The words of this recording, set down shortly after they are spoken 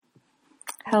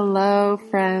Hello,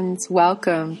 friends.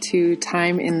 Welcome to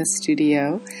Time in the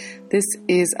Studio. This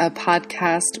is a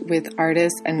podcast with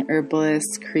artists and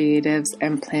herbalists, creatives,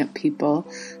 and plant people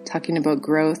talking about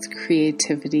growth,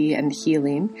 creativity, and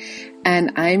healing.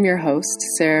 And I'm your host,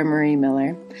 Sarah Marie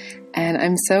Miller. And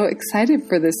I'm so excited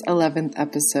for this 11th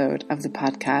episode of the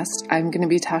podcast. I'm going to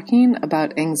be talking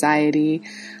about anxiety,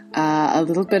 a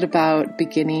little bit about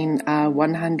beginning a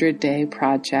 100-day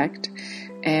project,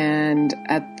 and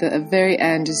at the very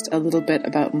end, just a little bit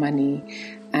about money.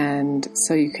 And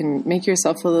so you can make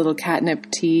yourself a little catnip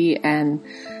tea and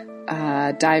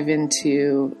dive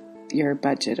into your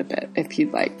budget a bit if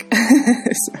you'd like.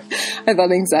 So I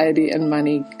thought anxiety and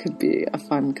money could be a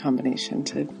fun combination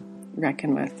to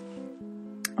reckon with.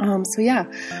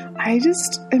 I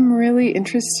just am really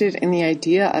interested in the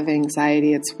idea of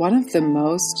anxiety. It's one of the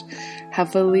most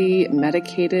heavily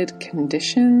medicated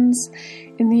conditions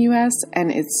in the US,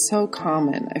 and it's so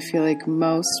common. I feel like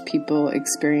most people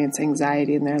experience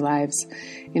anxiety in their lives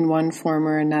in one form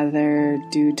or another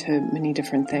due to many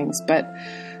different things. But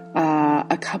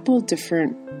a couple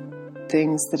different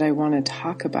things that I want to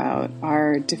talk about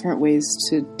are different ways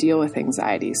to deal with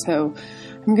anxiety. So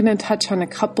I'm going to touch on a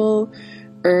couple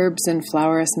herbs and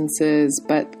flower essences,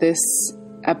 but this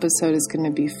episode is going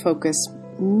to be focused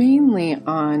mainly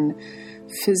on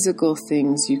physical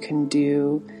things you can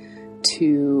do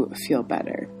to feel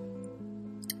better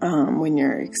when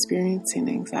you're experiencing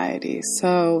anxiety.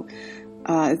 So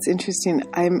it's interesting.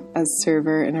 I'm a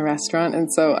server in a restaurant,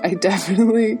 and so I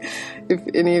definitely, if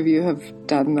any of you have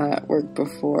done that work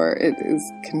before,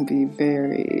 can be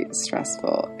very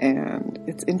stressful. And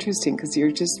it's interesting because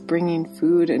you're just bringing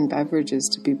food and beverages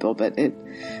to people, but it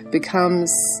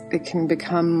can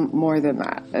become more than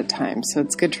that at times. So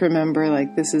it's good to remember,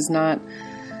 like, this is not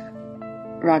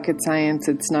rocket science,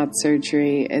 it's not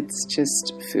surgery, it's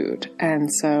just food. And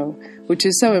so, which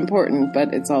is so important,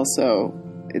 but it's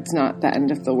not the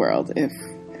end of the world if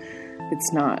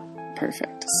it's not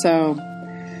perfect. So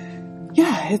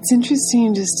yeah, it's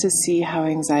interesting just to see how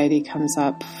anxiety comes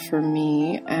up for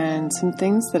me, and some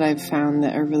things that I've found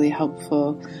that are really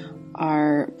helpful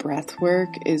are breath work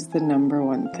is the number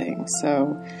one thing.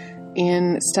 So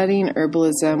in studying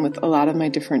herbalism with a lot of my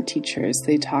different teachers,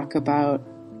 they talk about,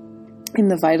 in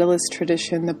the Vitalist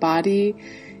tradition, the body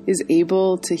is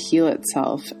able to heal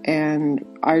itself, and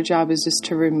our job is just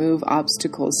to remove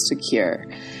obstacles to cure.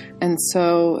 And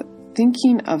so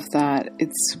thinking of that,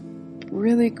 it's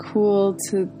really cool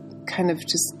to kind of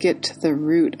just get to the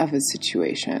root of a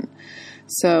situation.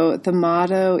 So the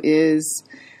motto is,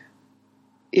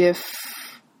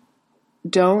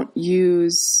 don't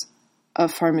use a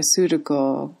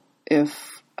pharmaceutical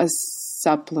if a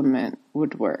supplement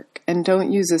would work, and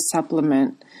don't use a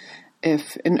supplement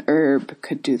if an herb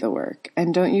could do the work,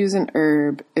 and don't use an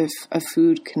herb if a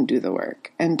food can do the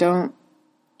work, and don't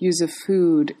use a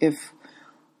food if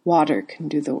water can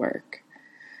do the work,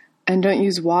 and don't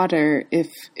use water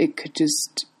if it could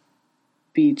just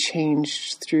be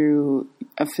changed through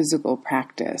a physical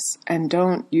practice, and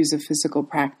don't use a physical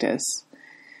practice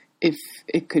if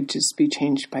it could just be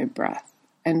changed by breath,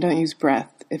 and don't use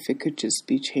breath if it could just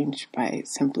be changed by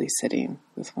simply sitting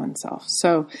with oneself.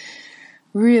 So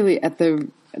really,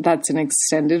 that's an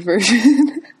extended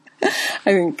version.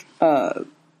 I think the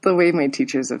way my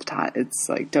teachers have taught, it's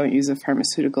like, don't use a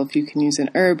pharmaceutical if you can use an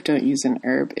herb. Don't use an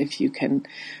herb if you can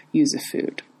use a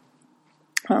food.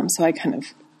 So I kind of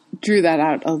drew that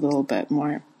out a little bit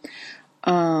more.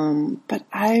 But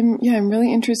I'm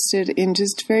really interested in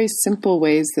just very simple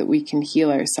ways that we can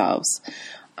heal ourselves.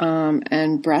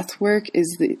 And breath work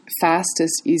is the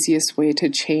fastest, easiest way to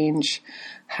change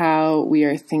how we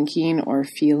are thinking or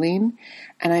feeling.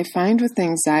 And I find with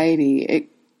anxiety, it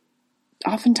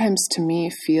oftentimes to me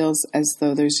feels as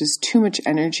though there's just too much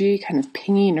energy kind of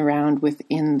pinging around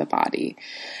within the body.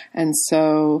 And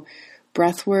so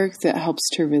breath work that helps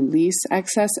to release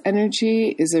excess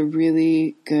energy is a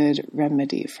really good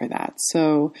remedy for that.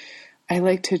 So I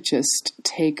like to just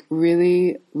take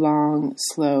really long,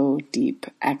 slow, deep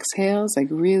exhales, like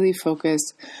really focus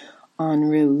on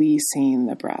releasing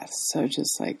the breath. So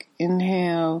just like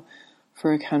inhale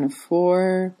for a count of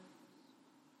 4,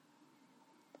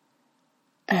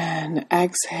 and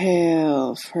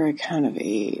exhale for a count of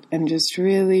 8, and just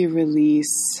really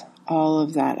release all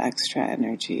of that extra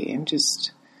energy and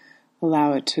just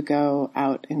allow it to go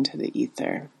out into the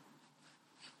ether.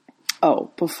 Oh,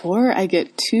 before I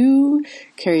get too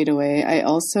carried away, I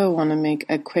also want to make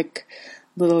a quick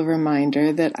little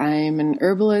reminder that I'm an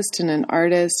herbalist and an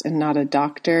artist and not a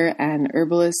doctor, and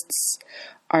herbalists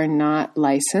are not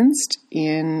licensed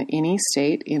in any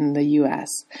state in the US.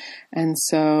 And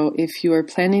so if you are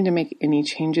planning to make any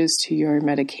changes to your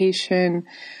medication,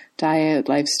 diet,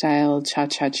 lifestyle,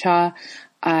 cha-cha-cha,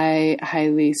 I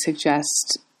highly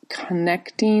suggest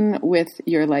connecting with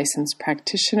your licensed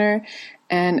practitioner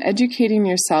and educating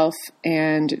yourself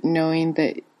and knowing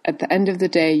that at the end of the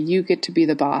day, you get to be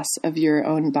the boss of your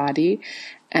own body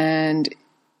and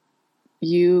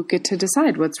you get to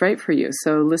decide what's right for you.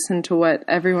 So listen to what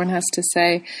everyone has to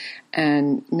say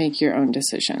and make your own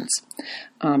decisions.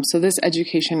 So this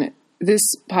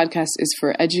podcast is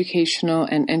for educational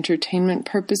and entertainment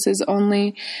purposes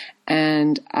only,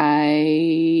 and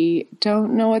I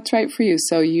don't know what's right for you.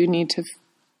 So you need to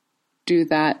do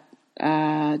that,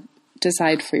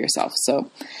 decide for yourself. So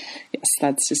yes,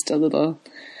 that's just a little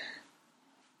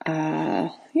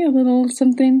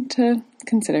something to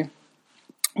consider.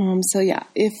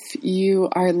 If you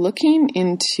are looking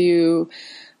into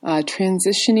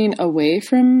transitioning away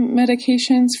from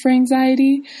medications for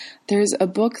anxiety, there's a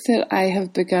book that I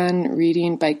have begun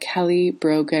reading by Kelly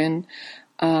Brogan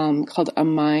called A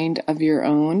Mind of Your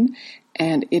Own,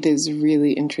 and it is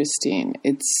really interesting.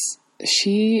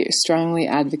 She strongly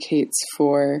advocates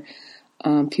for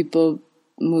people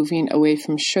moving away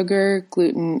from sugar,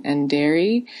 gluten, and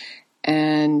dairy,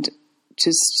 and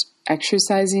just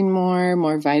exercising more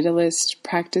vitalist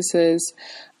practices.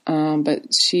 But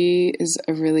she is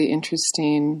a really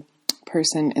interesting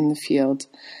person in the field,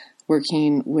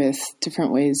 working with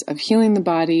different ways of healing the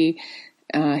body,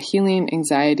 healing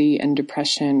anxiety and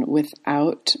depression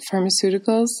without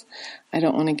pharmaceuticals. I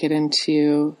don't want to get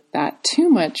into that too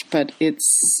much, but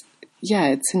it's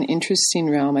an interesting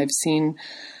realm. I've seen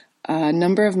a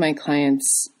number of my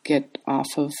clients get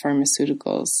off of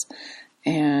pharmaceuticals,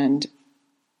 and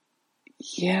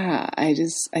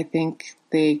I think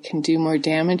they can do more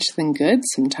damage than good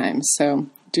sometimes. So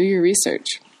do your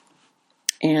research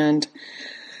and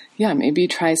maybe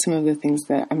try some of the things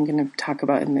that I'm going to talk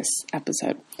about in this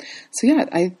episode. So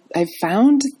I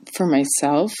found for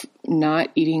myself not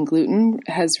eating gluten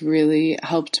has really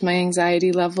helped my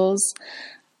anxiety levels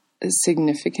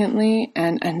significantly.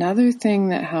 And another thing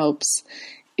that helps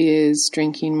is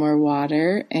drinking more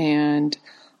water and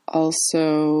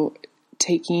also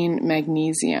taking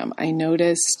magnesium. I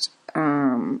noticed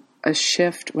a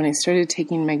shift when I started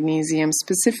taking magnesium.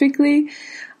 Specifically,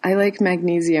 I like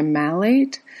magnesium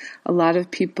malate. A lot of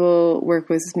people work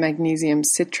with magnesium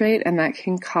citrate, and that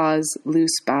can cause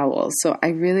loose bowels. So I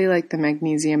really like the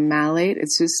magnesium malate.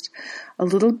 It's just a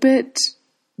little bit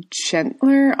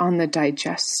gentler on the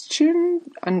digestion,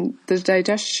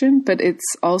 but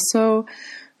it's also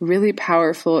really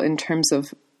powerful in terms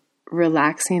of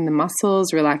relaxing the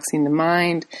muscles, relaxing the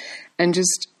mind, and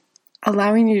just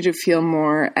allowing you to feel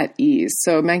more at ease.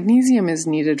 So magnesium is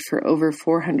needed for over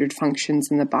 400 functions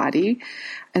in the body.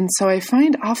 And so I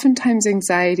find oftentimes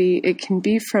anxiety, it can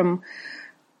be from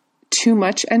too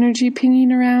much energy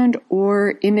pinging around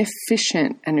or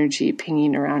inefficient energy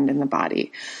pinging around in the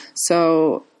body.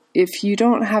 So if you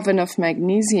don't have enough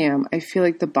magnesium, I feel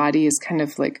like the body is kind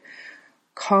of like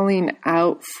calling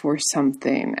out for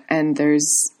something, and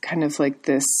there's kind of like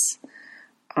this,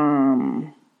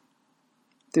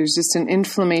 there's just an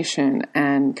inflammation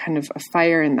and kind of a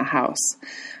fire in the house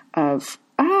of,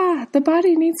 the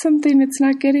body needs something, it's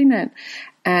not getting it.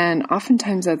 And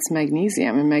oftentimes that's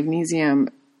magnesium, and magnesium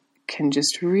can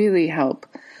just really help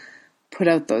put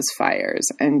out those fires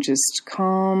and just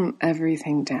calm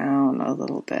everything down a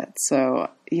little bit. So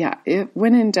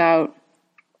when in doubt,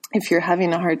 if you're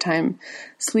having a hard time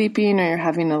sleeping or you're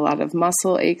having a lot of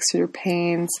muscle aches or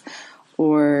pains,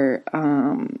 or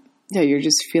you're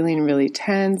just feeling really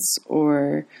tense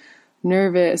or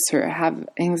nervous or have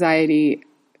anxiety,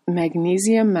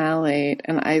 magnesium malate,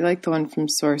 and I like the one from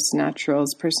Source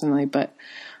Naturals personally, but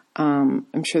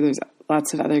I'm sure there's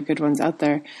lots of other good ones out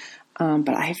there.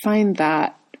 But I find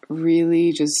that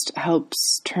really just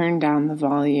helps turn down the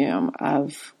volume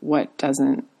of what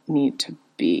doesn't need to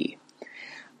be.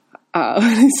 When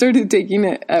I started taking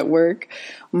it at work,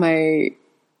 my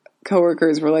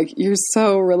coworkers were like, "You're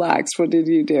so relaxed. What did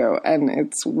you do?" And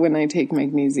it's when I take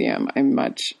magnesium, I'm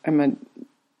an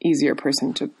easier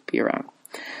person to be around.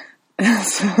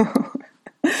 So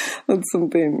that's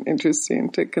something interesting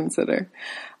to consider.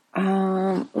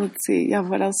 Let's see.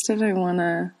 What else did I want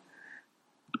to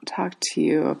talk to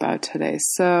you about today?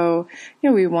 So,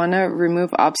 we want to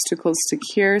remove obstacles to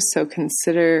cure. So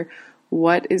consider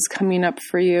what is coming up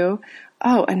for you.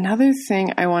 Oh, another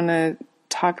thing I want to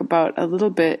talk about a little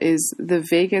bit is the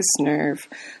vagus nerve.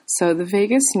 So the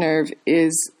vagus nerve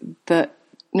is the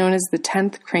known as the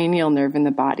 10th cranial nerve in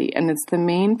the body, and it's the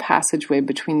main passageway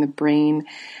between the brain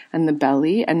and the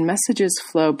belly, and messages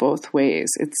flow both ways.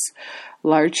 It's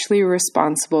largely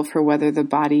responsible for whether the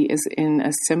body is in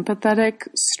a sympathetic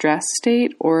stress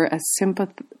state or a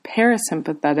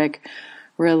parasympathetic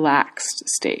relaxed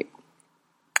state.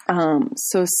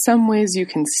 So some ways you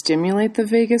can stimulate the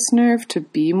vagus nerve to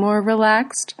be more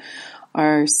relaxed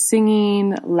are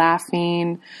singing,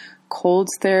 laughing, cold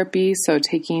therapy, so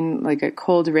taking like a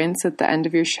cold rinse at the end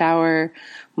of your shower,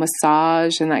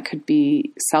 massage, and that could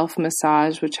be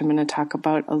self-massage, which I'm going to talk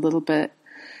about a little bit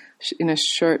in a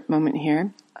short moment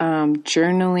here.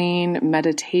 Journaling,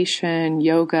 meditation,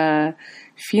 yoga,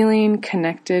 feeling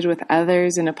connected with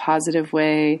others in a positive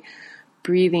way,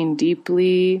 breathing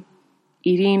deeply,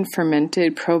 eating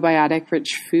fermented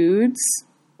probiotic-rich foods,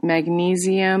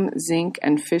 magnesium, zinc,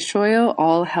 and fish oil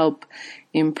all help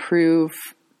improve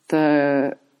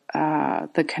the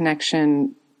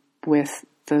connection with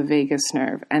the vagus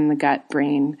nerve and the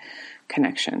gut-brain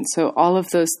connection. So all of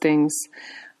those things,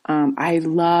 I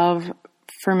love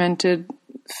fermented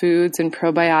foods and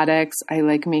probiotics. I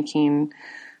like making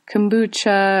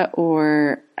kombucha,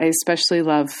 or I especially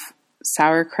love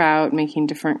sauerkraut, making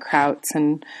different krauts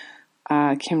and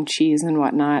kimchis and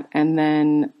whatnot. And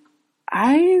then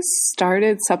I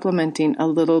started supplementing a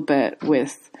little bit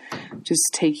with just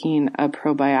taking a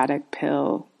probiotic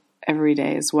pill every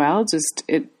day as well. Just,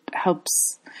 it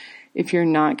helps if you're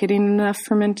not getting enough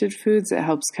fermented foods, it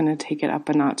helps kind of take it up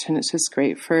a notch. And it's just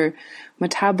great for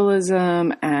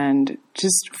metabolism and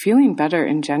just feeling better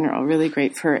in general. Really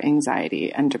great for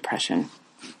anxiety and depression.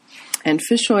 And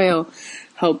fish oil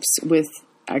helps with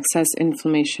excess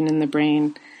inflammation in the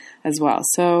brain as well.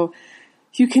 So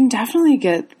you can definitely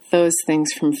get those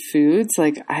things from foods.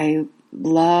 Like, I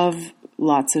love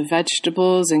lots of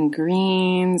vegetables and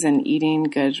greens and eating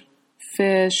good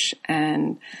fish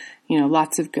and, you know,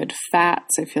 lots of good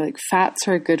fats. I feel like fats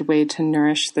are a good way to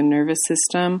nourish the nervous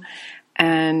system.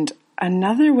 And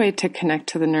another way to connect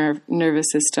to the nervous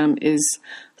system is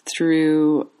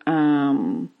through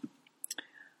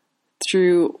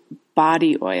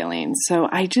body oiling. So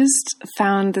I just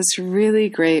found this really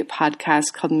great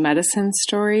podcast called Medicine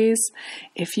Stories.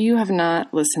 If you have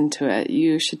not listened to it,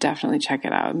 you should definitely check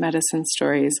it out, Medicine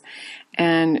Stories.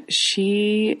 And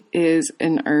she is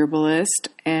an herbalist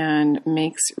and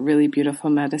makes really beautiful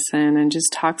medicine and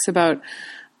just talks about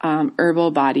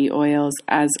herbal body oils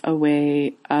as a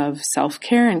way of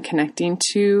self-care and connecting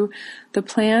to the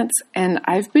plants. And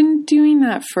I've been doing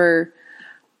that for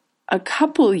a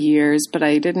couple years, but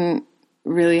I didn't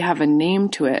really have a name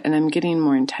to it, and I'm getting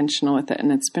more intentional with it,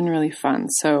 and it's been really fun.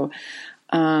 So,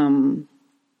 some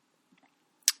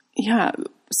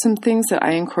things that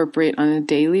I incorporate on a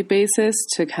daily basis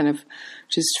to kind of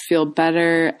just feel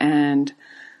better and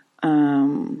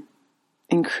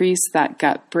increase that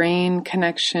gut-brain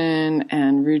connection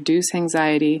and reduce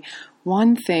anxiety.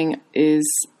 One thing is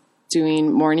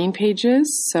doing morning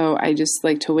pages. So I just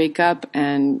like to wake up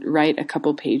and write a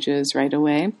couple pages right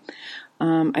away.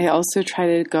 I also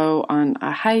try to go on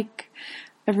a hike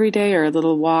every day or a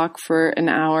little walk for an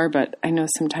hour, but I know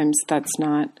sometimes that's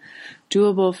not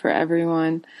doable for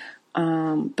everyone.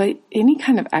 But any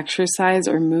kind of exercise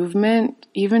or movement,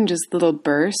 even just little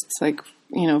bursts, like,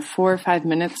 4 or 5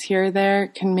 minutes here or there,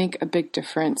 can make a big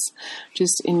difference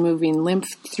just in moving lymph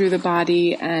through the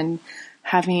body and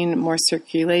having more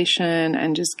circulation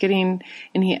and just getting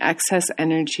any excess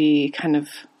energy kind of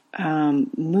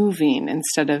moving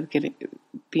instead of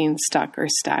being stuck or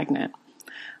stagnant.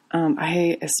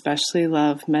 I especially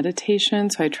love meditation,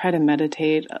 so I try to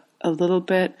meditate a little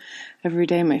bit every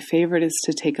day. My favorite is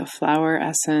to take a flower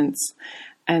essence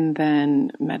and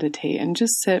then meditate and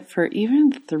just sit for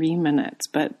even 3 minutes.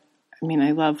 But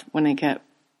I love when I get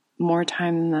more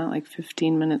time than that, like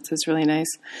 15 minutes is really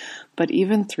nice. But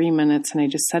even 3 minutes, and I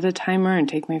just set a timer and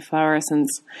take my flower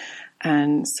essence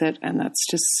and sit, and that's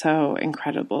just so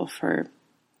incredible for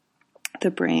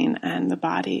the brain and the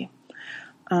body.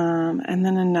 And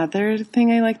then another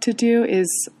thing I like to do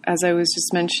is, as I was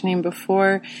just mentioning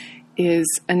before, is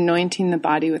anointing the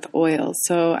body with oil.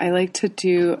 So I like to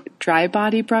do dry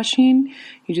body brushing.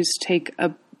 You just take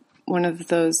one of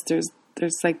those, there's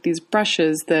like these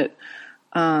brushes that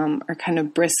are kind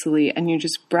of bristly, and you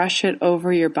just brush it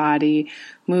over your body,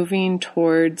 moving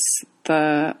towards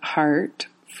the heart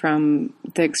from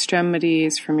the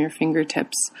extremities, from your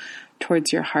fingertips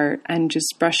towards your heart, and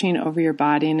just brushing over your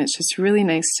body. And it's just really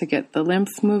nice to get the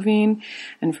lymph moving,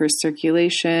 and for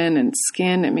circulation and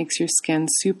skin, it makes your skin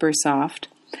super soft.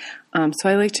 So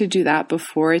I like to do that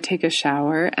before I take a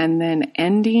shower, and then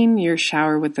ending your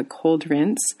shower with a cold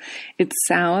rinse. It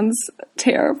sounds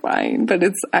terrifying, but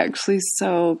it's actually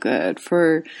so good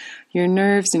for your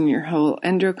nerves and your whole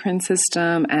endocrine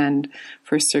system, and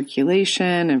for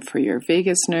circulation and for your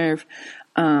vagus nerve.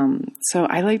 So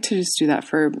I like to just do that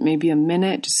for maybe a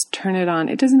minute, just turn it on.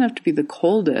 It doesn't have to be the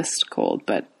coldest cold,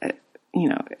 but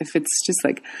if it's just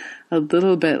like a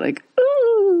little bit like,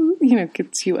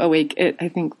 gets you awake, I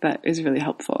think that is really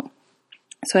helpful.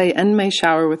 So I end my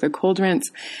shower with a cold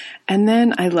rinse, and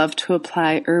then I love to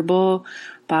apply herbal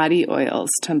body oils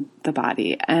to the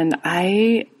body. And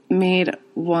I made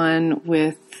one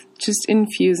with just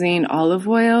infusing olive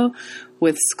oil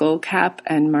with skullcap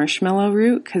and marshmallow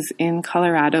root, because in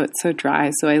Colorado it's so dry.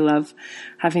 So I love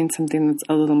having something that's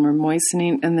a little more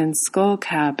moistening. And then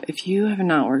skullcap, if you have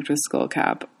not worked with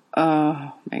skullcap,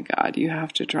 oh my God, you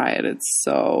have to try it. It's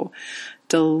so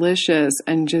delicious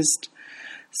and just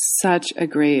such a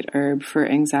great herb for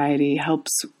anxiety.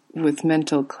 Helps with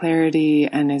mental clarity,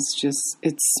 and it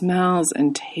smells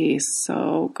and tastes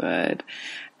so good.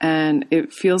 And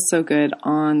it feels so good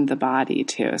on the body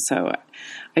too. So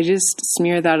I just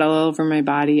smear that all over my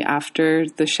body after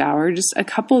the shower, just a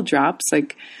couple drops,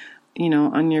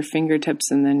 on your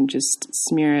fingertips, and then just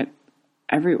smear it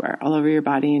everywhere, all over your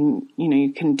body. And,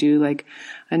 you can do like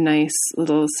a nice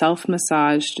little self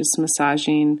massage, just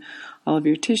massaging all of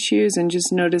your tissues and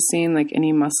just noticing like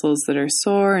any muscles that are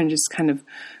sore, and just kind of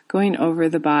going over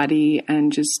the body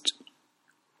and just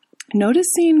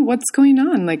noticing what's going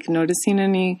on, like noticing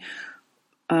any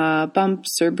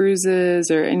bumps or bruises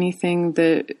or anything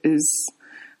that is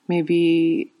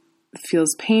maybe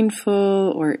feels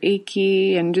painful or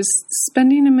achy, and just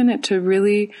spending a minute to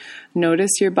really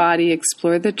notice your body,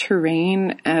 explore the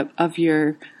terrain of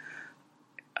your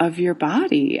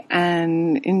body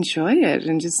and enjoy it,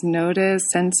 and just notice,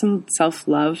 send some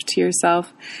self-love to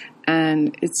yourself.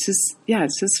 And it's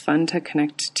just fun to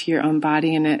connect to your own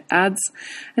body, and it adds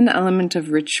an element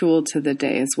of ritual to the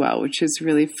day as well, which is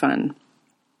really fun.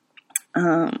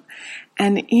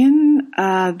 And in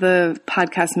the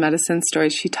podcast Medicine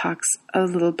Stories, she talks a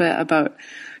little bit about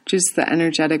just the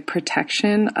energetic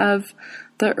protection of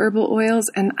the herbal oils.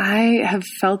 And I have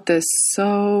felt this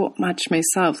so much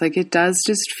myself. Like, it does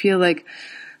just feel like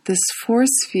this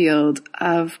force field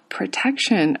of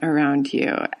protection around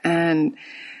you. And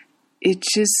it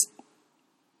just,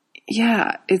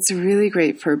 it's really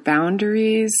great for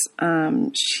boundaries.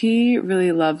 She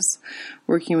really loves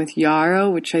working with yarrow,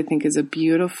 which I think is a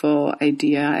beautiful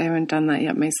idea. I haven't done that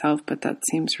yet myself, but that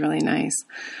seems really nice.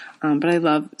 But I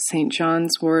love St.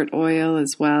 John's wort oil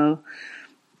as well.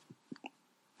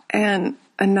 And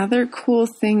another cool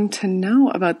thing to know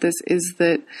about this is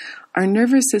that our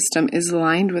nervous system is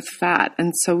lined with fat.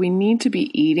 And so we need to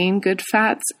be eating good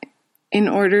fats in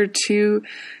order to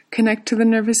connect to the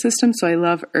nervous system. So I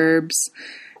love herbs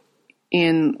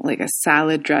in like a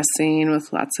salad dressing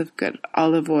with lots of good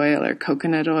olive oil or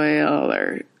coconut oil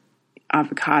or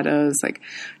avocados, like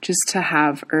just to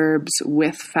have herbs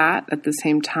with fat at the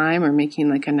same time, or making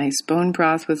like a nice bone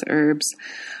broth with herbs.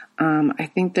 I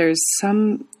think there's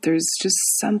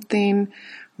just something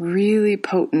really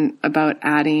potent about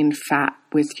adding fat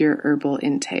with your herbal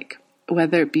intake,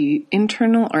 whether it be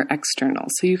internal or external.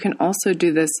 So you can also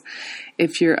do this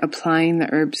if you're applying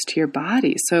the herbs to your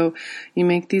body. So you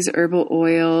make these herbal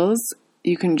oils,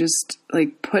 you can just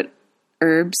like put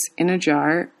herbs in a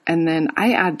jar, and then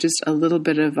I add just a little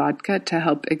bit of vodka to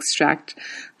help extract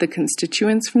the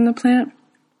constituents from the plant,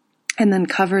 and then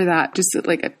cover that, just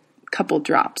like a couple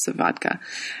drops of vodka.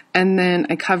 And then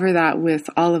I cover that with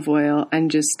olive oil,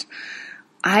 and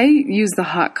I use the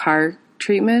hot car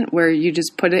treatment, where you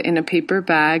just put it in a paper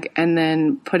bag and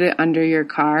then put it under your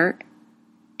car,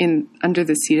 under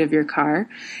the seat of your car,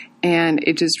 and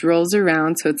it just rolls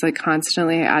around. So it's like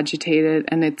constantly agitated,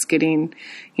 and it's getting,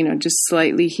 just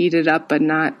slightly heated up, but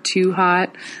not too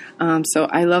hot. So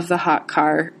I love the hot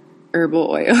car herbal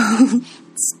oil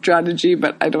strategy,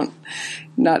 but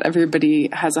not everybody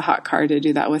has a hot car to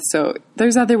do that with. So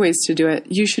there's other ways to do it.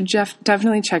 You should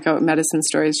definitely check out Medicine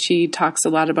Stories. She talks a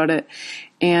lot about it.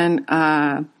 And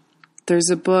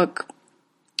there's a book,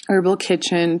 Herbal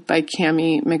Kitchen by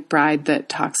Cami McBride, that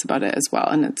talks about it as well.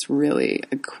 And it's really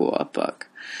a cool book.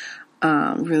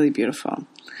 Really beautiful.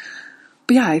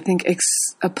 But yeah, I think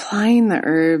applying the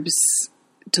herbs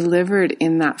delivered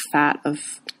in that fat of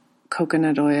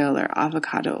coconut oil or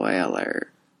avocado oil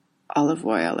or olive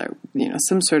oil or,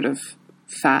 some sort of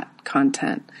fat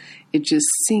content, it just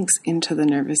sinks into the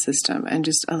nervous system and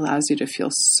just allows you to feel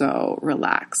so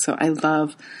relaxed. So I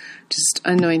love just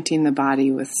anointing the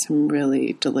body with some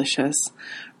really delicious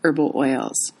herbal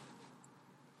oils.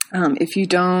 If you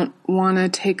don't want to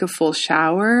take a full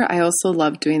shower, I also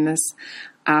love doing this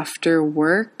after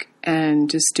work and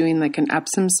just doing like an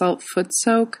Epsom salt foot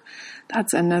soak.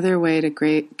 That's another way to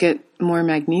get more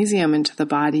magnesium into the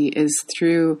body is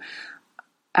through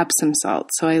Epsom salt.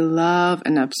 So I love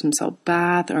an Epsom salt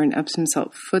bath or an Epsom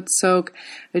salt foot soak.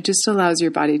 It just allows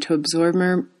your body to absorb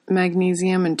more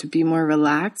magnesium and to be more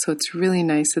relaxed. So it's really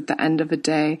nice at the end of a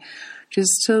day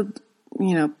just to,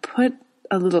 put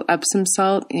a little Epsom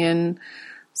salt in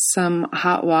some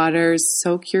hot water,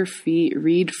 soak your feet,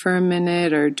 read for a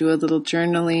minute, or do a little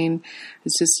journaling.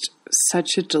 It's just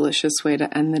such a delicious way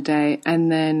to end the day.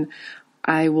 And then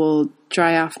I will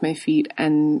dry off my feet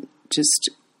and just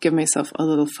give myself a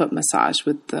little foot massage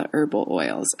with the herbal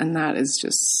oils. And that is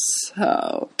just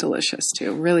so delicious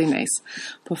too. Really nice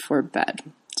before bed.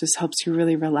 Just helps you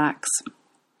really relax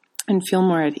and feel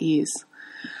more at ease.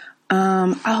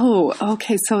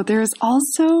 Okay. So there's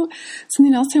also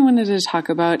something else I wanted to talk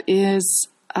about is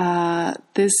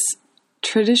this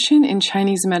tradition in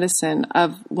Chinese medicine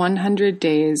of 100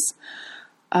 days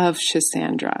of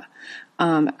Schisandra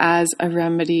as a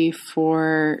remedy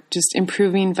for just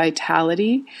improving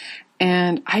vitality.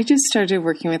 And I just started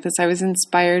working with this. I was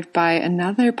inspired by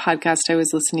another podcast I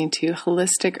was listening to,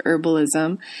 Holistic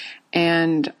Herbalism,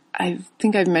 and I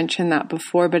think I've mentioned that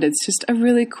before, but it's just a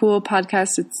really cool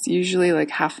podcast. It's usually like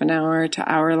half an hour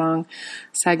to hour long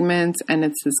segments, and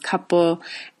it's this couple,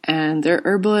 and they're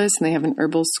herbalists, and they have an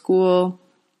herbal school,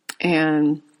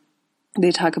 and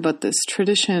they talk about this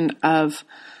tradition of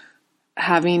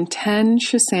having 10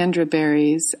 Schisandra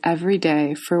berries every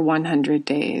day for 100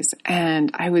 days.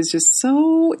 And I was just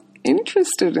so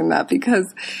interested in that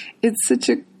because it's such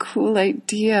a cool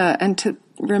idea. And to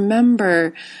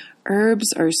remember,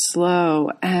 herbs are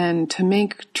slow, and to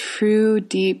make true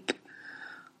deep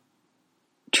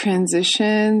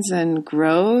transitions and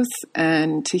growth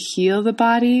and to heal the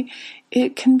body,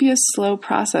 it can be a slow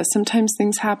process. Sometimes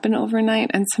things happen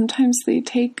overnight, and sometimes they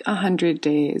take 100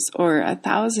 days or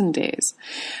 1,000 days.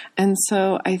 And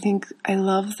so I think I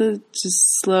love the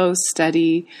just slow,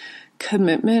 steady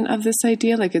commitment of this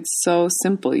idea. Like, it's so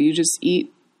simple. You just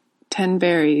eat 10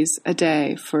 berries a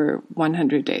day for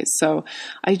 100 days. So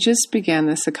I just began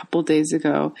this a couple days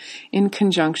ago in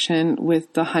conjunction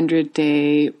with the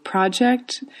 100-day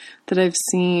project that I've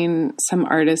seen some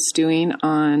artists doing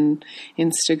on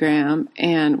Instagram.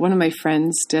 And one of my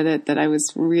friends did it that I was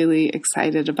really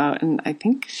excited about. And I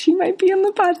think she might be on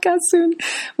the podcast soon,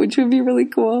 which would be really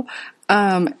cool.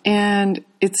 And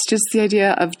it's just the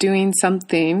idea of doing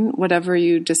something, whatever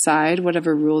you decide,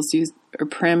 whatever rules you or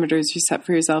parameters you set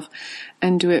for yourself,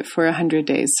 and do it for 100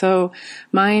 days. So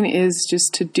mine is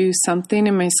just to do something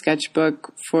in my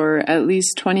sketchbook for at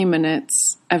least 20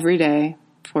 minutes every day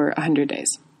for 100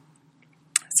 days.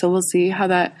 So we'll see how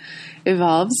that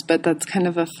evolves, but that's kind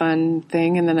of a fun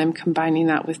thing. And then I'm combining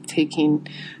that with taking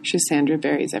Schisandra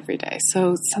berries every day.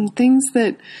 So some things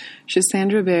that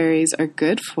Schisandra berries are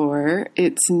good for,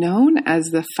 it's known as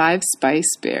the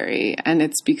 5-spice berry, and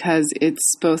it's because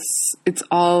it's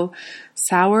all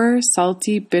sour,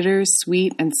 salty, bitter,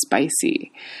 sweet, and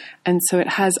spicy. And so it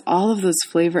has all of those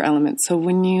flavor elements. So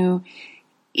when you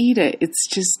eat it,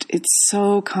 it's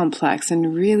so complex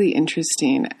and really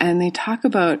interesting. And they talk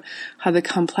about how the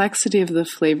complexity of the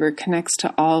flavor connects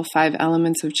to all 5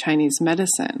 elements of Chinese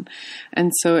medicine.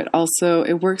 And so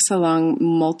it works along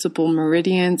multiple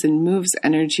meridians and moves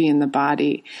energy in the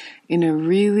body in a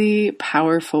really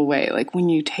powerful way. Like when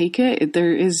you take it,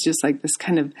 there is just like this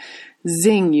kind of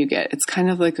zing you get. It's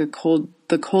kind of like the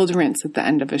cold rinse at the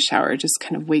end of a shower. It just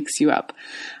kind of wakes you up.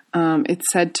 It's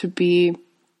said to be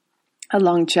a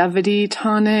longevity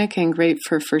tonic and great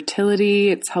for fertility.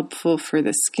 It's helpful for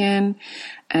the skin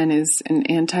and is an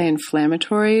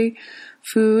anti-inflammatory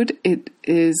food. It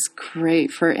is great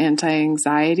for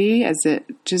anti-anxiety as it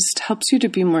just helps you to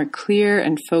be more clear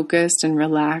and focused and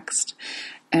relaxed,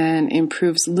 and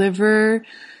improves liver,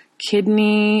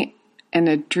 kidney, and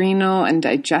adrenal and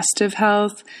digestive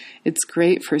health. It's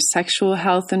great for sexual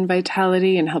health and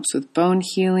vitality and helps with bone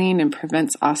healing and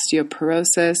prevents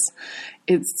osteoporosis.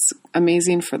 It's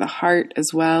amazing for the heart as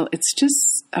well. It's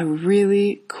just a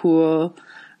really cool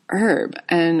herb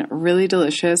and really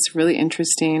delicious, really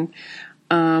interesting.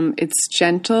 It's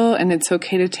gentle and it's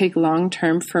okay to take long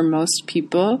term for most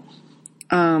people.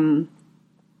 And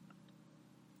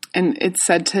it's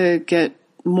said to get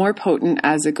more potent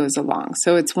as it goes along.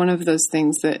 So it's one of those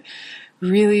things that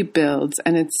really builds,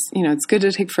 and it's good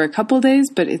to take for a couple days,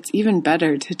 but it's even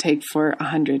better to take for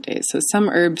 100 days. So some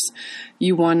herbs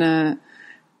you want to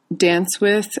dance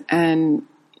with and,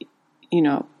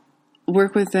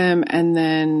 work with them, and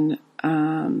then,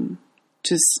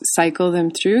 just cycle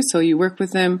them through. So you work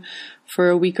with them for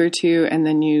a week or two and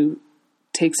then you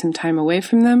take some time away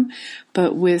from them.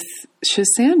 But with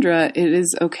Schisandra, it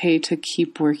is okay to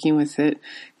keep working with it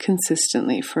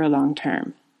consistently for a long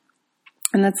term.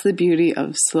 And that's the beauty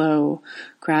of slow,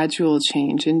 gradual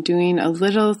change and doing a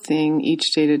little thing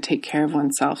each day to take care of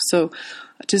oneself. So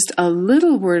just a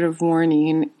little word of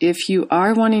warning, if you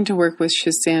are wanting to work with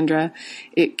Schisandra,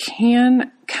 it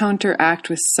can counteract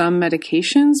with some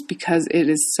medications because it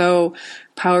is so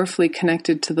powerfully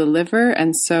connected to the liver,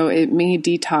 and so it may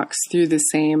detox through the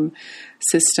same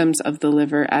systems of the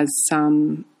liver as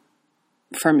some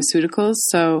pharmaceuticals.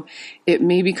 So it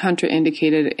may be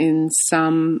contraindicated in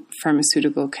some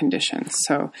pharmaceutical conditions.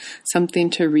 So something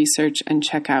to research and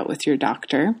check out with your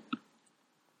doctor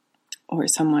or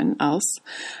someone else.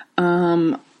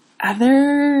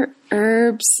 Other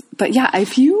herbs, but yeah,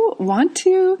 if you want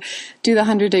to do the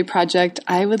 100-Day Project,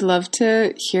 I would love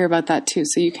to hear about that too.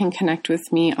 So you can connect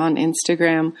with me on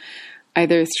Instagram,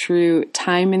 either through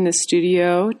Time in the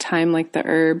Studio, Time like the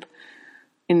herb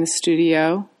in the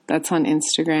studio, that's on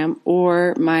Instagram,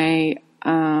 or my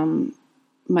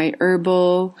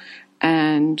herbal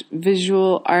and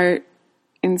visual art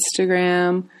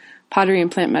Instagram. Pottery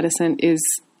and Plant Medicine is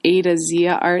Ada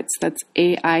Zia Arts. That's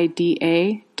AIDA.ZEA.arts.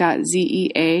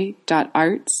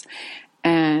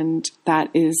 And that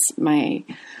is my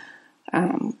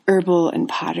herbal and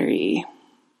pottery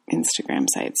Instagram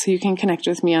site. So you can connect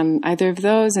with me on either of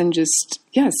those and just,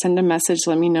 send a message.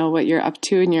 Let me know what you're up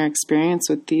to and your experience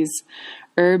with these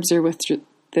herbs or with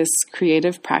this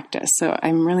creative practice. So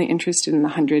I'm really interested in the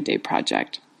 100-Day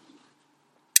Project.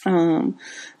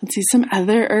 Let's see, some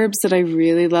other herbs that I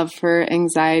really love for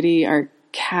anxiety are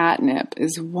catnip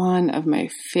is one of my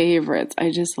favorites.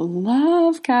 I just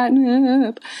love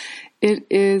catnip. It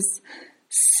is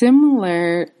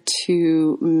similar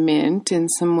to mint in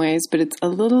some ways, but it's a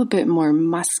little bit more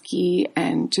musky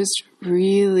and just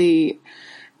really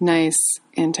nice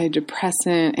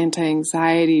antidepressant,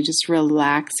 anti-anxiety, just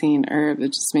relaxing herb that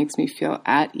just makes me feel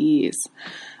at ease.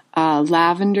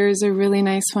 Lavender is a really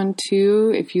nice one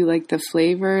too. If you like the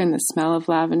flavor and the smell of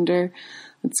lavender,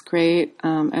 that's great.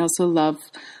 I also love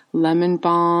lemon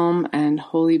balm and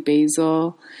holy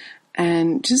basil.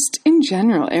 And just in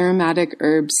general, aromatic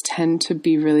herbs tend to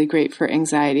be really great for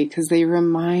anxiety because they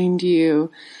remind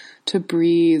you to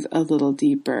breathe a little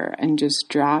deeper and just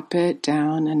drop it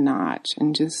down a notch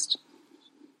and just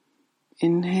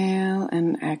inhale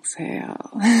and exhale.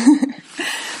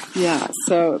 Yeah,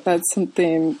 so that's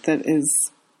something that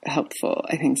is helpful,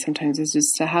 I think, sometimes, is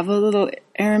just to have a little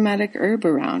aromatic herb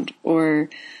around. Or,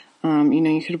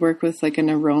 you could work with like an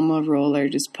aroma roller,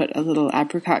 just put a little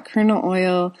apricot kernel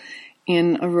oil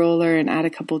in a roller and add a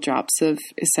couple drops of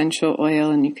essential oil,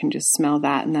 and you can just smell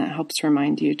that, and that helps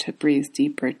remind you to breathe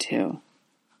deeper too.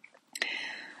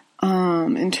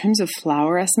 In terms of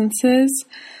flower essences,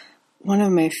 one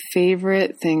of my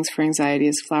favorite things for anxiety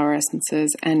is flower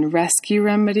essences, and Rescue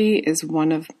Remedy is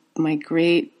one of my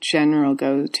great general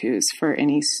go-tos for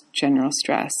any general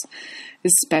stress.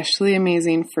 Especially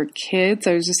amazing for kids.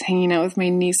 I was just hanging out with my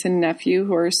niece and nephew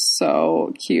who are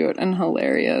so cute and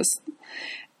hilarious.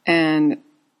 And,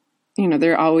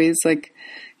 they're always like,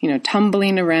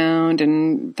 tumbling around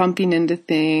and bumping into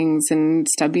things and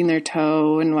stubbing their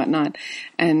toe and whatnot.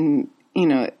 And,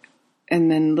 and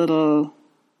then little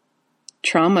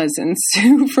traumas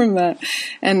ensue from that.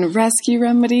 And Rescue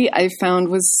Remedy, I found,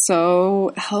 was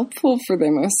so helpful for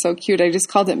them. It was so cute. I just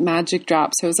called it Magic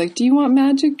Drops. I was like, do you want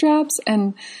Magic Drops?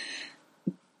 And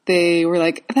they were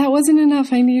like, that wasn't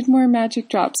enough. I need more Magic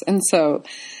Drops. And so,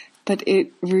 but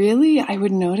it really, I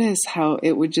would notice how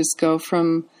it would just go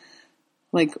from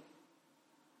like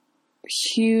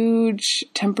huge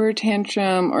temper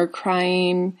tantrum or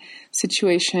crying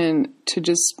situation to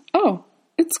just, oh,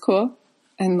 it's cool.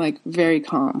 And like very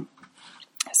calm.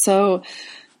 So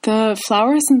the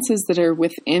flower essences that are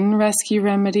within Rescue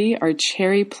Remedy are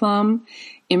cherry plum,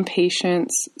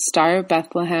 impatience, Star of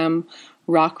Bethlehem,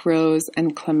 rock rose,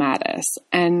 and clematis.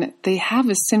 And they have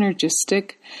a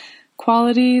synergistic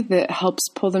quality that helps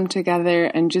pull them together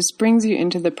and just brings you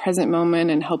into the present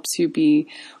moment and helps you be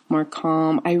more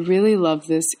calm. I really love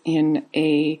this in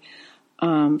a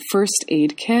first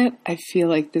aid kit. I feel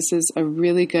like this is a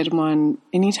really good one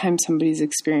anytime somebody's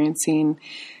experiencing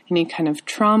any kind of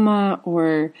trauma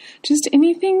or just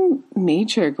anything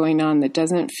major going on that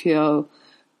doesn't feel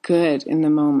good in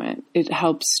the moment. It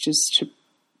helps just to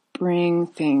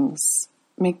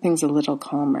make things a little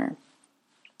calmer.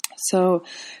 So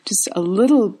just a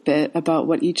little bit about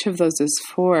what each of those is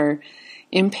for.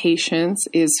 Impatience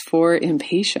is for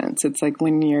impatience. It's like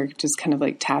when you're just kind of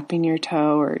like tapping your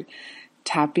toe or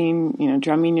tapping,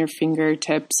 drumming your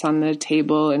fingertips on the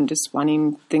table and just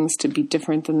wanting things to be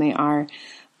different than they are.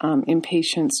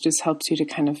 Impatience just helps you to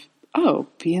kind of,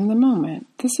 be in the moment.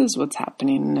 This is what's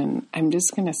happening, and I'm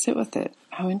just going to sit with it.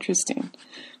 How interesting.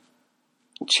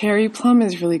 Cherry plum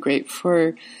is really great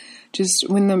for just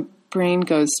when the brain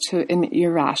goes to an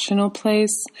irrational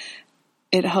place.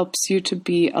 It helps you to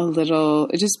be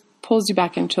it just pulls you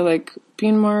back into like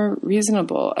being more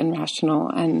reasonable and rational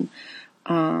and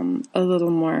a little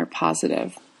more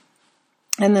positive.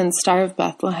 And then Star of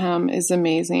Bethlehem is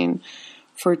amazing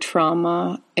for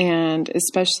trauma, and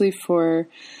especially for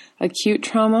acute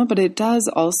trauma, but it does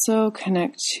also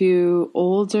connect to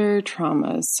older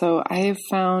traumas. So I have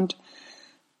found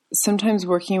sometimes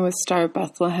working with Star of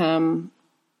Bethlehem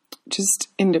just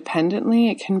independently,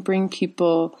 it can bring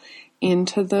people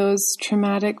into those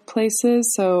traumatic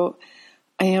places. So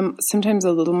I am sometimes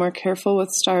a little more careful with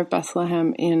Star of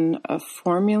Bethlehem in a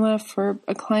formula for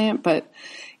a client, but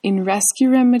in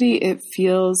Rescue Remedy, it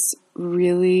feels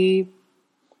really,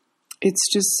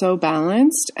 it's just so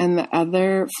balanced, and the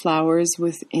other flowers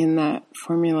within that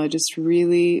formula just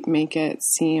really make it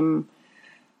seem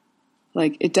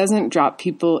like it doesn't drop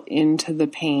people into the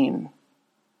pain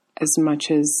as much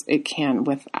as it can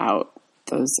without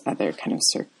those other kind of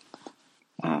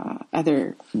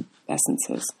other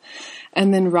essences.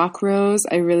 And then Rock Rose,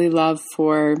 I really love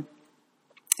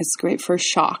it's great for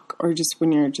shock, or just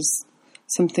when you're just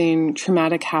something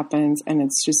traumatic happens and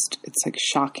it's like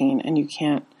shocking and you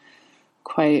can't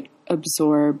quite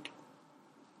absorb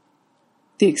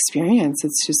the experience.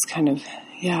 It's just kind of,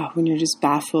 when you're just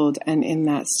baffled and in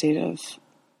that state of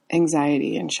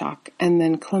anxiety and shock. And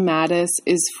then Clematis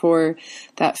is for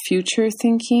that future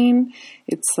thinking.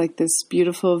 It's like this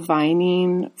beautiful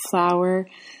vining flower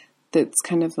that's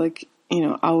kind of like,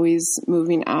 always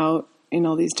moving out in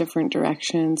all these different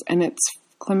directions. And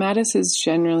Clematis is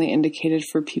generally indicated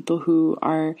for people who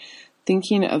are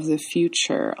thinking of the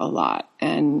future a lot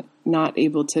and not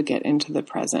able to get into the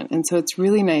present. And so it's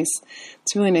really nice.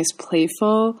 It's really nice,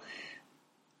 playful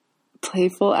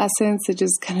essence. It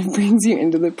just kind of brings you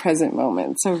into the present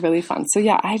moment. So really fun. So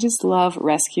I just love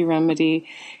Rescue Remedy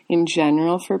in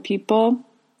general for people.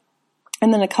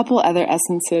 And then a couple other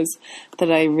essences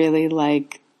that I really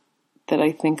like that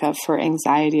I think of for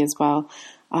anxiety as well.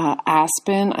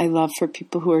 Aspen, I love for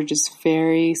people who are just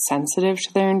very sensitive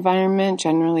to their environment,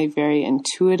 generally very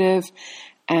intuitive.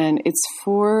 And it's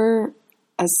for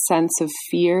a sense of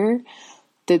fear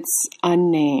that's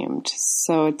unnamed.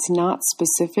 So it's not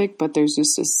specific, but there's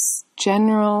just this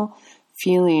general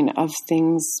feeling of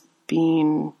things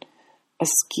being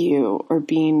askew or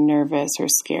being nervous or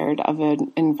scared of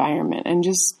an environment. And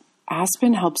just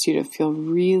Aspen helps you to feel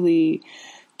really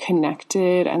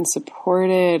connected and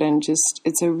supported, and just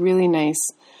it's a really nice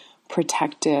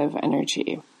protective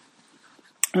energy.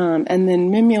 And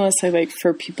then Mimulus I like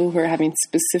for people who are having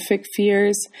specific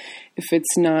fears. If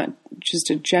it's not just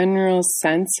a general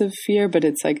sense of fear, but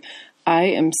it's like, I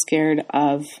am scared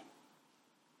of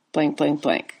blank, blank,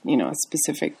 blank, a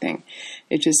specific thing.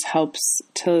 It just helps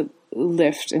to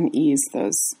lift and ease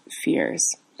those fears.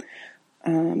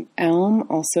 Elm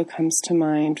also comes to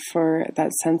mind for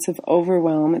that sense of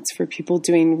overwhelm. It's for people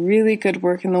doing really good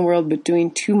work in the world, but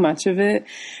doing too much of it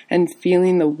and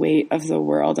feeling the weight of the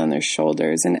world on their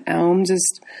shoulders. And Elm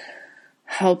just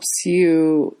helps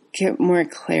you get more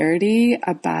clarity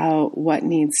about what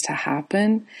needs to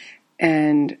happen,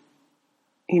 and,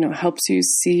 helps you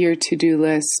see your to-do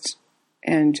list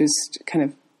and just kind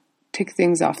of tick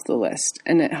things off the list.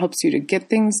 And it helps you to get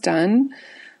things done,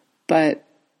 but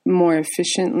more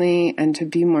efficiently, and to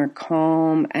be more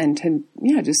calm, and to,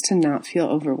 just to not feel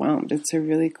overwhelmed. It's a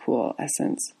really cool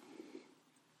essence.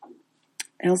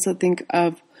 I also think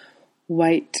of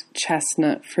white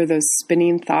chestnut for those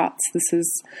spinning thoughts. This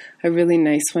is a really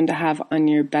nice one to have on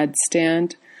your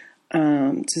bedstand,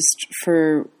 just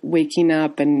for waking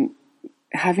up and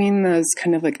having those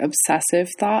kind of like obsessive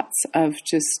thoughts of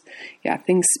just,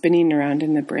 things spinning around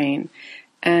in the brain.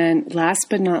 And last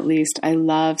but not least, I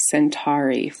love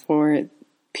Centauri for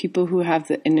people who have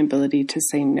the inability to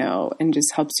say no, and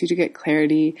just helps you to get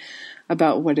clarity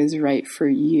about what is right for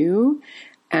you,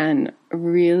 and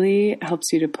really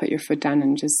helps you to put your foot down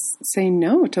and just say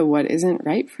no to what isn't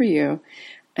right for you,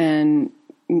 and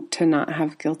to not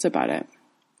have guilt about it.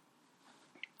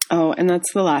 Oh, and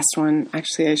that's the last one,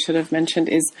 actually, I should have mentioned,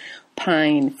 is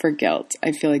pine for guilt.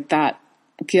 I feel like that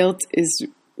guilt is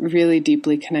really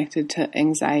deeply connected to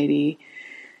anxiety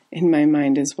in my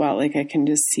mind as well. Like, I can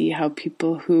just see how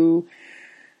people who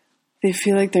they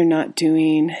feel like they're not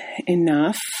doing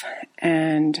enough,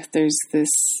 and there's this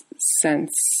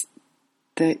sense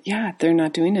that, yeah, they're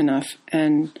not doing enough.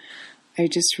 And I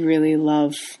just really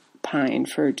love Pine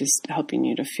for just helping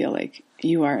you to feel like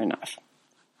you are enough.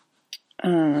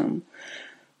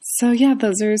 So yeah,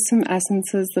 those are some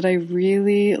essences that I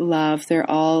really love. They're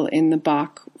all in the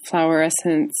Bach flower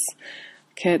essence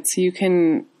kit. So you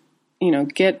can,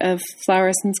 get a flower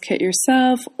essence kit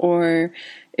yourself, or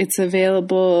it's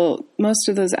available. Most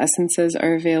of those essences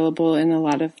are available in a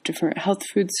lot of different health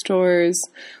food stores,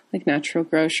 like Natural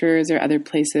Grocers or other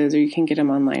places, or you can get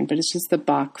them online. But it's just the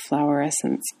Bach flower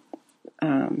essence.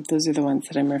 Those are the ones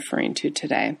that I'm referring to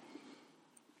today.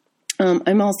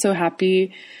 I'm also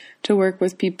happy to work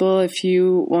with people if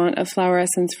you want a flower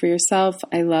essence for yourself.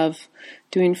 I love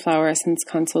doing flower essence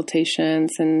consultations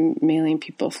and mailing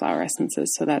people flower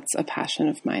essences, so that's a passion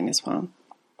of mine as well.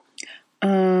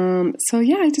 So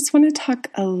yeah, I just want to talk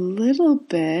a little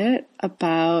bit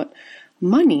about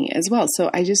money as well.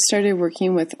 So I just started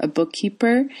working with a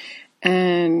bookkeeper,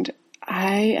 and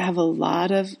I have a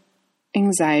lot of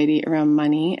anxiety around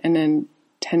money and a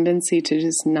tendency to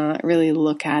just not really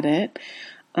look at it.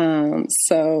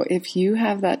 So if you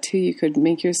have that too, you could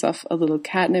make yourself a little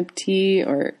catnip tea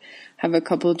or have a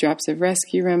couple of drops of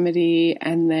Rescue Remedy,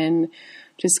 and then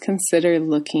just consider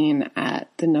looking at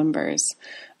the numbers.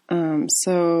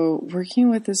 So working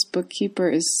with this bookkeeper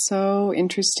is so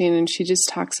interesting, and she just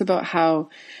talks about how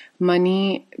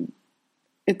money,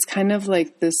 it's kind of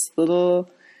like this little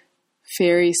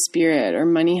fairy spirit, or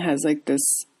money has like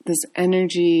this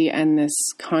energy and this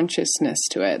consciousness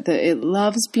to it, that it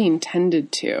loves being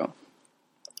tended to.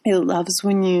 It loves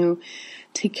when you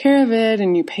take care of it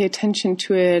and you pay attention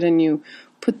to it and you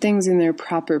put things in their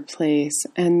proper place.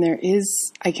 And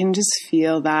I can just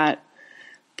feel that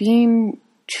being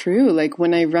true. Like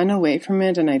when I run away from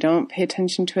it and I don't pay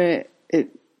attention to it, it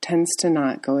tends to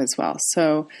not go as well.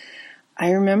 So I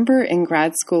remember in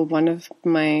grad school, one of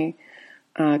my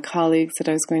colleagues that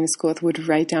I was going to school with would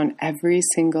write down every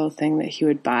single thing that he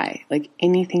would buy. Like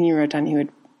anything he wrote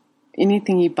down,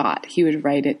 anything he bought, he would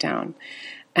write it down.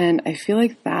 And I feel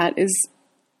like that is,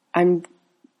 I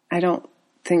don't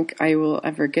think I will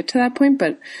ever get to that point,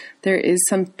 but there is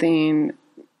something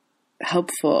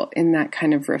helpful in that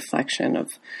kind of reflection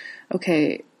of,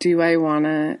 okay, do I want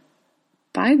to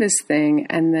buy this thing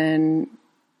and then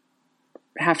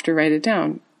have to write it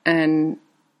down? And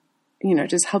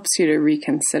just helps you to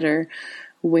reconsider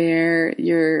where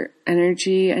your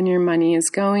energy and your money is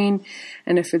going,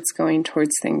 and if it's going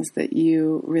towards things that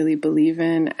you really believe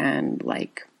in and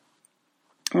like.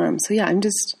 So yeah,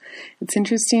 it's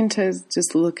interesting to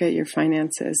just look at your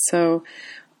finances. So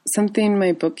something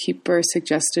my bookkeeper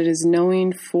suggested is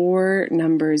knowing 4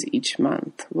 numbers each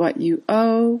month: what you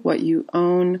owe, what you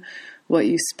own, what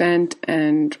you spent,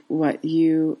 and what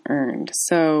you earned.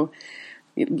 So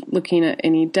looking at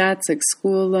any debts like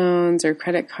school loans or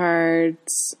credit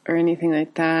cards or anything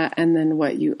like that, and then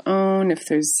what you own, if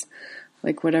there's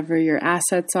like whatever your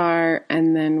assets are,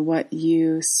 and then what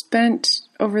you spent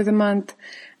over the month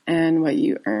and what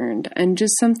you earned. And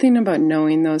just something about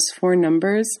knowing those 4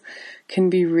 numbers can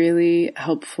be really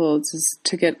helpful just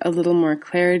to get a little more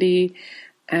clarity,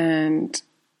 and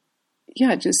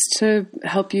yeah, just to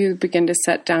help you begin to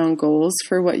set down goals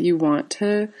for what you want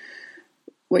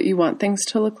things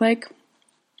to look like.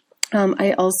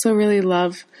 I also really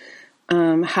love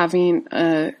keeping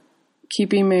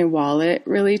my wallet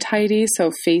really tidy.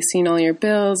 So facing all your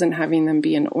bills and having them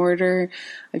be in order.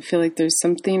 I feel like there's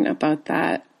something about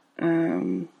that.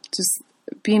 Just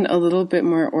being a little bit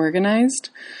more organized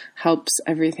helps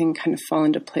everything kind of fall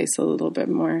into place a little bit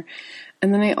more.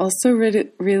 And then I also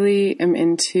really am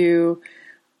into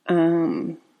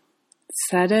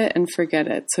set it and forget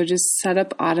it. So just set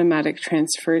up automatic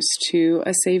transfers to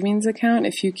a savings account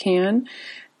if you can.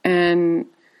 And,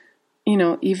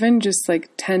 even just like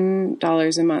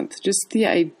 $10 a month, just the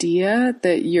idea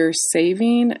that you're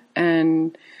saving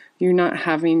and you're not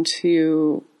having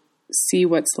to see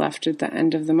what's left at the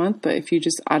end of the month. But if you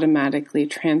just automatically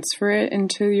transfer it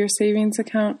into your savings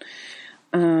account,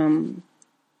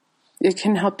 it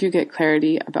can help you get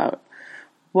clarity about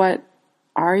what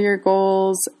are your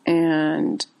goals,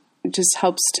 and it just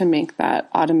helps to make that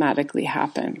automatically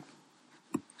happen.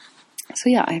 So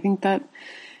yeah, I think that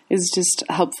is just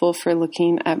helpful for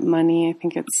looking at money. I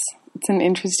think it's an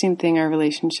interesting thing, our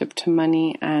relationship to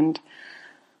money and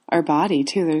our body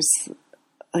too. There's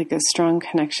like a strong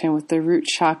connection with the root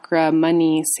chakra,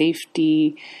 money,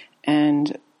 safety,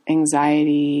 and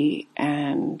anxiety,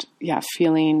 and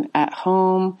feeling at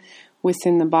home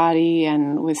within the body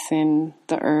and within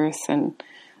the earth, and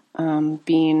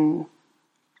being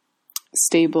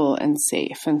stable and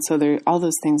safe. And so all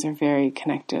those things are very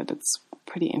connected. It's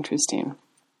pretty interesting.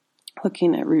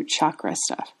 looking at root chakra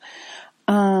stuff.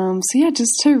 So yeah,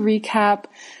 just to recap,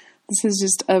 this is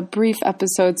just a brief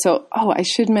episode. So, I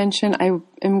should mention I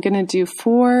am going to do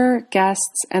 4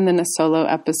 guests and then a solo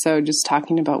episode just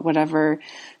talking about whatever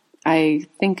I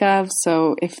think of.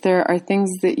 So if there are things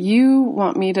that you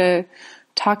want me to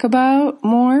talk about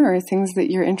more or things that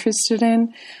you're interested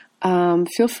in,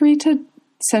 feel free to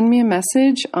send me a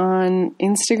message on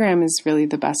Instagram is really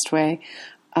the best way.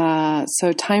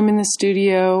 So Time in the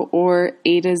Studio or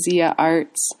Ada Zia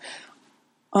Arts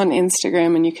on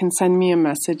Instagram, and you can send me a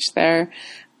message there.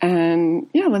 And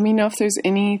yeah, let me know if there's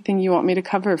anything you want me to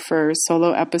cover for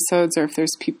solo episodes, or if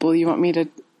there's people you want me to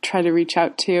try to reach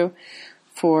out to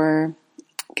for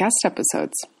guest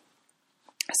episodes.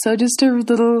 So just a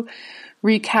little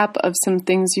recap of some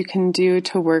things you can do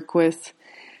to work with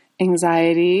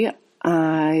anxiety.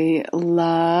 I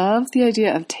love the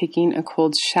idea of taking a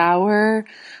cold shower,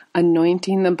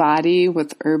 anointing the body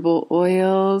with herbal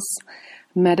oils,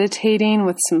 meditating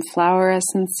with some flower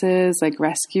essences like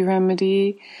Rescue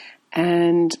Remedy,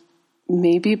 and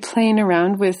maybe playing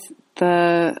around with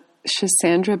the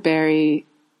Schisandra Berry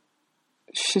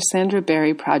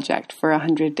project for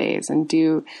 100 days and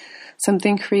do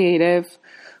something creative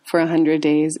for 100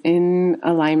 days in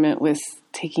alignment with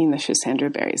taking the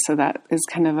Schisandra berry. So that is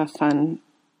kind of a fun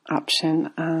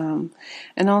option.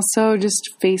 And also just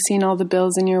facing all the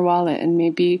bills in your wallet and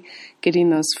maybe getting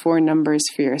those 4 numbers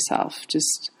for yourself.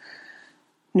 Just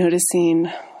noticing,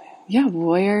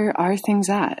 where are things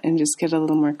at? And just get a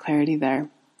little more clarity there.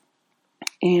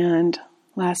 And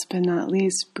last but not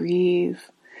least, breathe.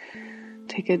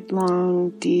 Take a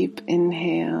long, deep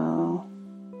inhale.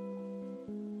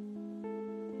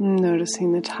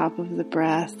 Noticing the top of the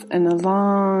breath and a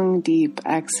long, deep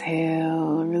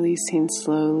exhale, releasing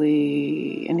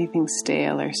slowly anything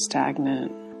stale or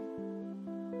stagnant.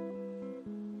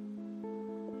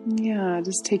 Yeah,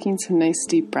 just taking some nice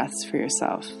deep breaths for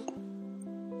yourself.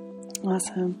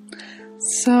 Awesome.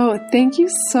 So thank you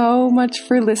so much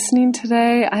for listening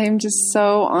today. I am just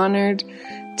so honored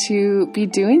to be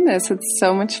doing this. It's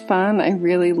so much fun. I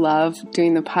really love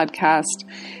doing the podcast.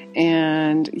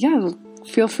 And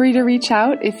feel free to reach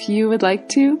out if you would like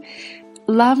to.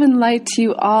 Love and light to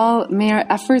you all. May our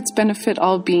efforts benefit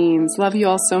all beings. Love you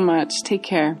all so much. Take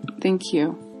care. Thank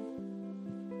you.